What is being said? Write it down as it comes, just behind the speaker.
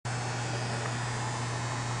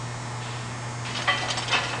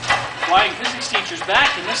Flying Physics teacher's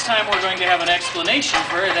back, and this time we're going to have an explanation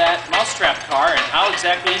for that Mousetrap car and how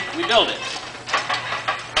exactly we build it.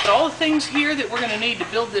 All the things here that we're going to need to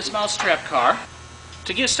build this Mousetrap car.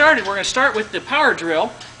 To get started, we're going to start with the power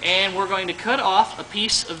drill, and we're going to cut off a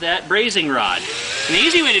piece of that brazing rod. And the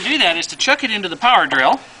easy way to do that is to chuck it into the power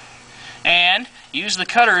drill and use the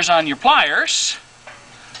cutters on your pliers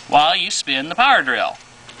while you spin the power drill.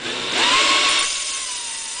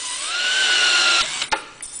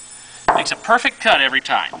 Makes a perfect cut every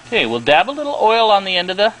time. Okay, we'll dab a little oil on the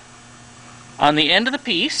end of the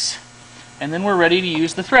piece, and then we're ready to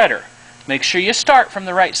use the threader. Make sure you start from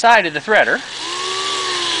the right side of the threader.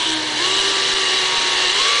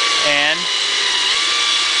 And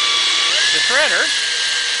the threader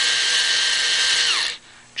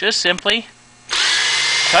just simply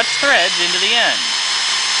cuts threads into the end.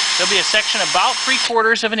 There'll be a section about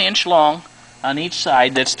 3/4 of an inch long on each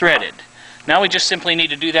side that's threaded. Now we just simply need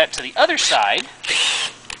to do that to the other side.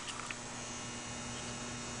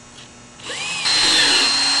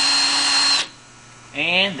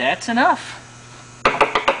 And that's enough.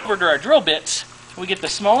 Over to our drill bits, we get the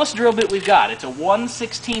smallest drill bit we've got. It's a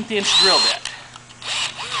 1/16 inch drill bit.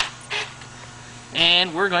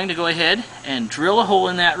 And we're going to go ahead and drill a hole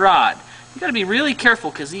in that rod. You've got to be really careful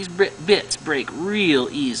because these bits break real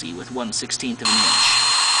easy with 1/16 of an inch.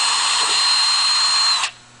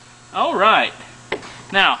 Alright,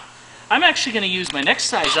 now I'm actually going to use my next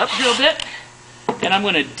size up drill bit, and I'm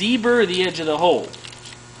going to deburr the edge of the hole.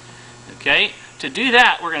 Okay, to do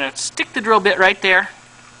that we're going to stick the drill bit right there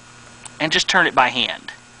and just turn it by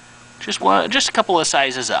hand. Just a couple of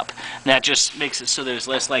sizes up. And that just makes it so that it's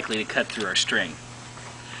less likely to cut through our string.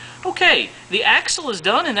 Okay, the axle is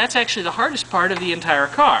done, and that's actually the hardest part of the entire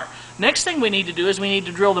car. Next thing we need to do is we need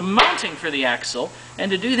to drill the mounting for the axle, and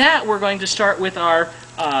to do that we're going to start with our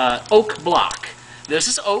oak block. This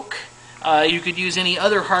is oak. You could use any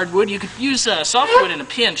other hardwood. You could use softwood in a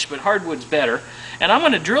pinch, but hardwood's better. And I'm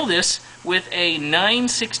going to drill this with a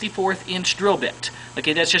 9/64 inch drill bit.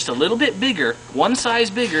 Okay, that's just a little bit bigger, one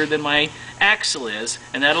size bigger than my axle is,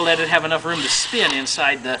 and that'll let it have enough room to spin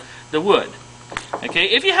inside the wood. Okay,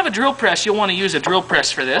 if you have a drill press, you'll want to use a drill press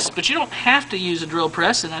for this, but you don't have to use a drill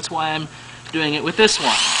press, and that's why I'm doing it with this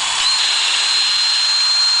one.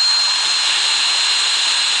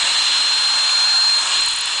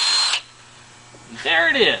 There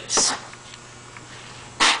it is.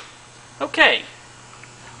 Okay,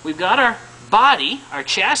 we've got our body, our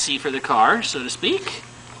chassis for the car, so to speak.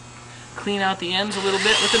 Clean out the ends a little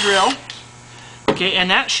bit with the drill. Okay, and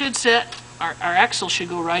that should set, our axle should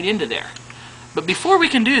go right into there. But before we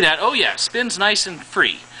can do that, oh yeah, spins nice and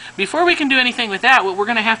free. Before we can do anything with that, what we're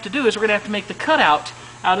going to have to do is we're going to have to make the cutout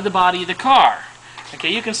out of the body of the car. Okay,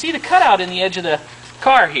 you can see the cutout in the edge of the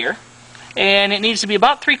car here, and it needs to be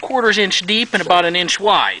about 3/4 inch deep and about 1 inch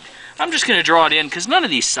wide. I'm just going to draw it in because none of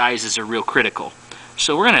these sizes are real critical.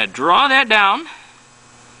 So we're going to draw that down,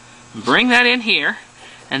 bring that in here,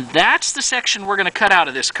 and that's the section we're going to cut out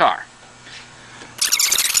of this car.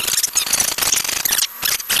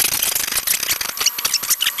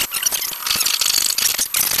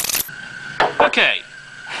 Okay,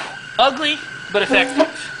 ugly but effective.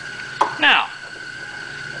 Now,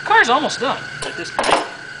 the car's almost done at this point.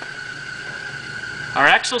 Our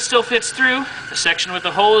axle still fits through, the section with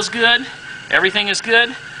the hole is good, everything is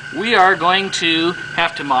good. We are going to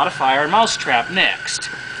have to modify our mousetrap next.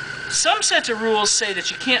 Some sets of rules say that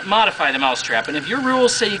you can't modify the mousetrap, and if your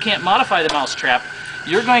rules say you can't modify the mousetrap,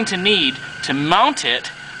 you're going to need to mount it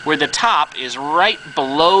where the top is right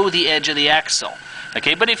below the edge of the axle.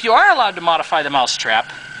 Okay, but if you are allowed to modify the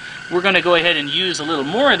mousetrap, we're going to go ahead and use a little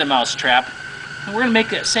more of the mousetrap, and we're going to make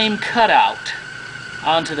that same cutout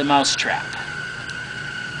onto the mousetrap.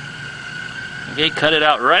 Okay, cut it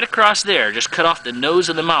out right across there. Just cut off the nose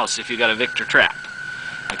of the mouse if you got a Victor trap.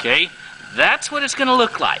 Okay, that's what it's going to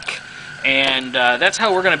look like. And that's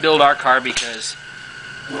how we're going to build our car because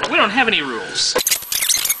we don't have any rules.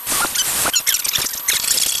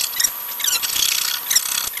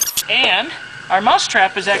 And our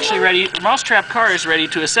mousetrap is actually ready. The mousetrap car is ready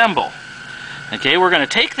to assemble. Okay, we're going to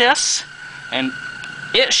take this, and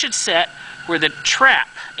it should set where the trap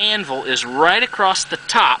anvil is right across the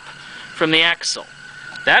top from the axle.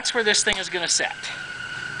 That's where this thing is going to set.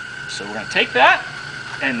 So we're going to take that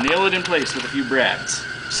and nail it in place with a few brads.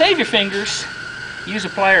 Save your fingers. Use the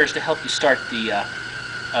pliers to help you start the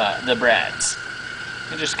brads.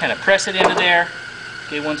 And just kind of press it into there.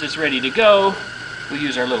 Okay, once it's ready to go, we'll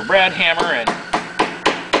use our little brad hammer, and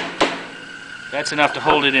that's enough to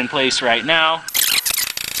hold it in place right now.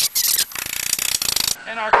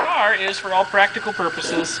 And our car is, for all practical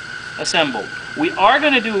purposes, assembled. We are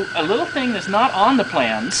going to do a little thing that's not on the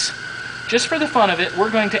plans. Just for the fun of it,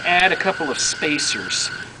 we're going to add a couple of spacers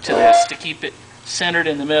to this to keep it centered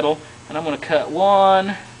in the middle. And I'm going to cut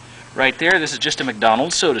one right there. This is just a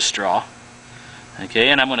McDonald's soda straw. Okay,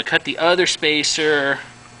 and I'm going to cut the other spacer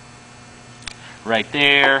right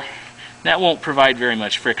there. That won't provide very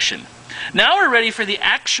much friction. Now we're ready for the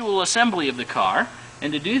actual assembly of the car.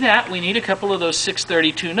 And to do that, we need a couple of those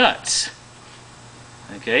 632 nuts.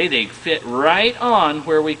 Okay, they fit right on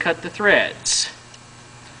where we cut the threads.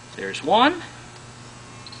 There's one,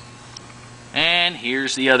 and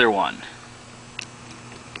here's the other one.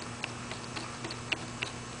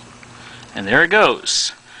 And there it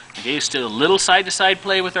goes. Okay, still a little side-to-side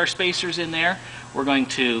play with our spacers in there. We're going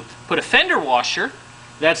to put a fender washer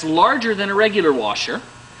that's larger than a regular washer.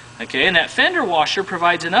 Okay, and that fender washer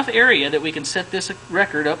provides enough area that we can set this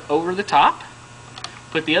record up over the top,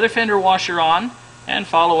 put the other fender washer on, and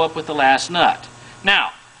follow up with the last nut.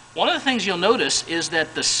 Now, one of the things you'll notice is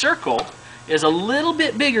that the circle is a little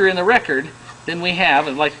bit bigger in the record than we have,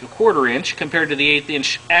 like a 1/4 inch compared to the 1/8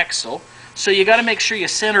 inch axle. So you got to make sure you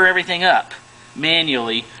center everything up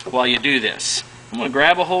manually while you do this. I'm going to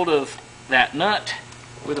grab a hold of that nut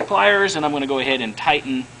with the pliers, and I'm going to go ahead and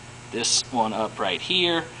tighten this one up right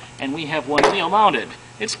here, and we have one wheel mounted.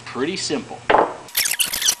 It's pretty simple.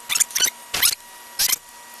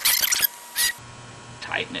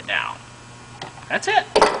 Tighten it down. That's it.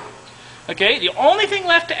 Okay, the only thing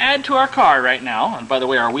left to add to our car right now, and by the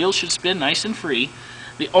way, our wheels should spin nice and free.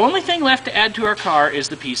 The only thing left to add to our car is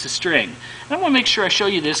the piece of string. And I want to make sure I show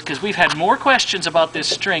you this because we've had more questions about this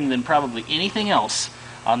string than probably anything else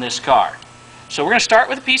on this car. So we're going to start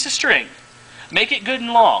with a piece of string. Make it good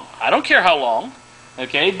and long. I don't care how long,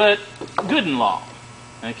 okay, but good and long.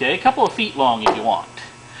 Okay, a couple of feet long if you want.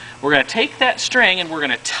 We're going to take that string and we're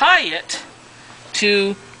going to tie it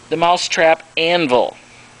to the Mousetrap anvil.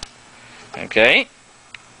 Okay?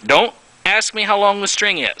 Don't ask me how long the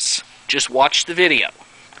string is. Just watch the video.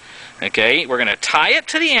 Okay? We're going to tie it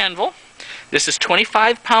to the anvil. This is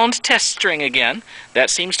 25-pound test string again. That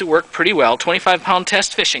seems to work pretty well. 25-pound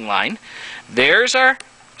test fishing line. There's our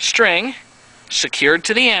string secured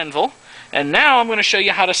to the anvil. And now I'm going to show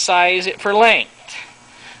you how to size it for length.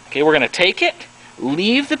 Okay, we're going to take it,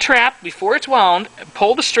 leave the trap before it's wound, and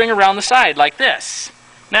pull the string around the side like this.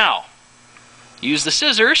 Now, use the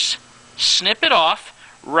scissors, snip it off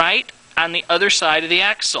right on the other side of the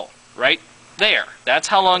axle. Right there. That's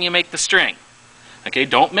how long you make the string. Okay,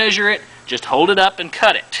 don't measure it, just hold it up and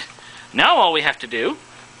cut it. Now all we have to do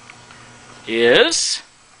is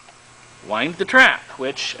wind the trap,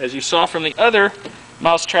 which, as you saw from the other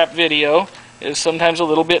Mousetrap video, is sometimes a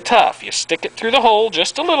little bit tough. You stick it through the hole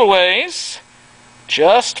just a little ways,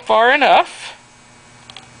 just far enough,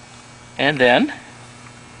 and then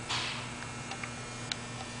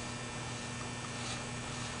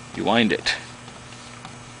you wind it.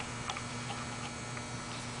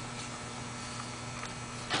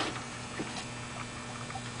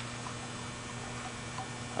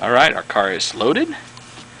 Alright, our car is loaded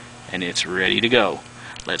and it's ready to go.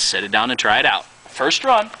 Let's set it down and try it out. First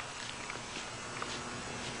run.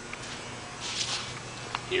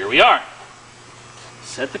 Here we are.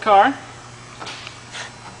 Set the car.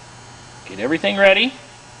 Get everything ready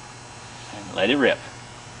and let it rip.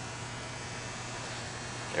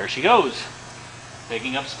 There she goes.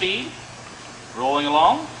 Picking up speed, rolling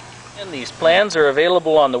along. And these plans are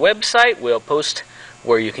available on the website. We'll post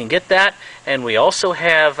where you can get that. And we also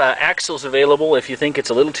have axles available if you think it's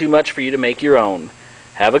a little too much for you to make your own.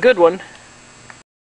 Have a good one.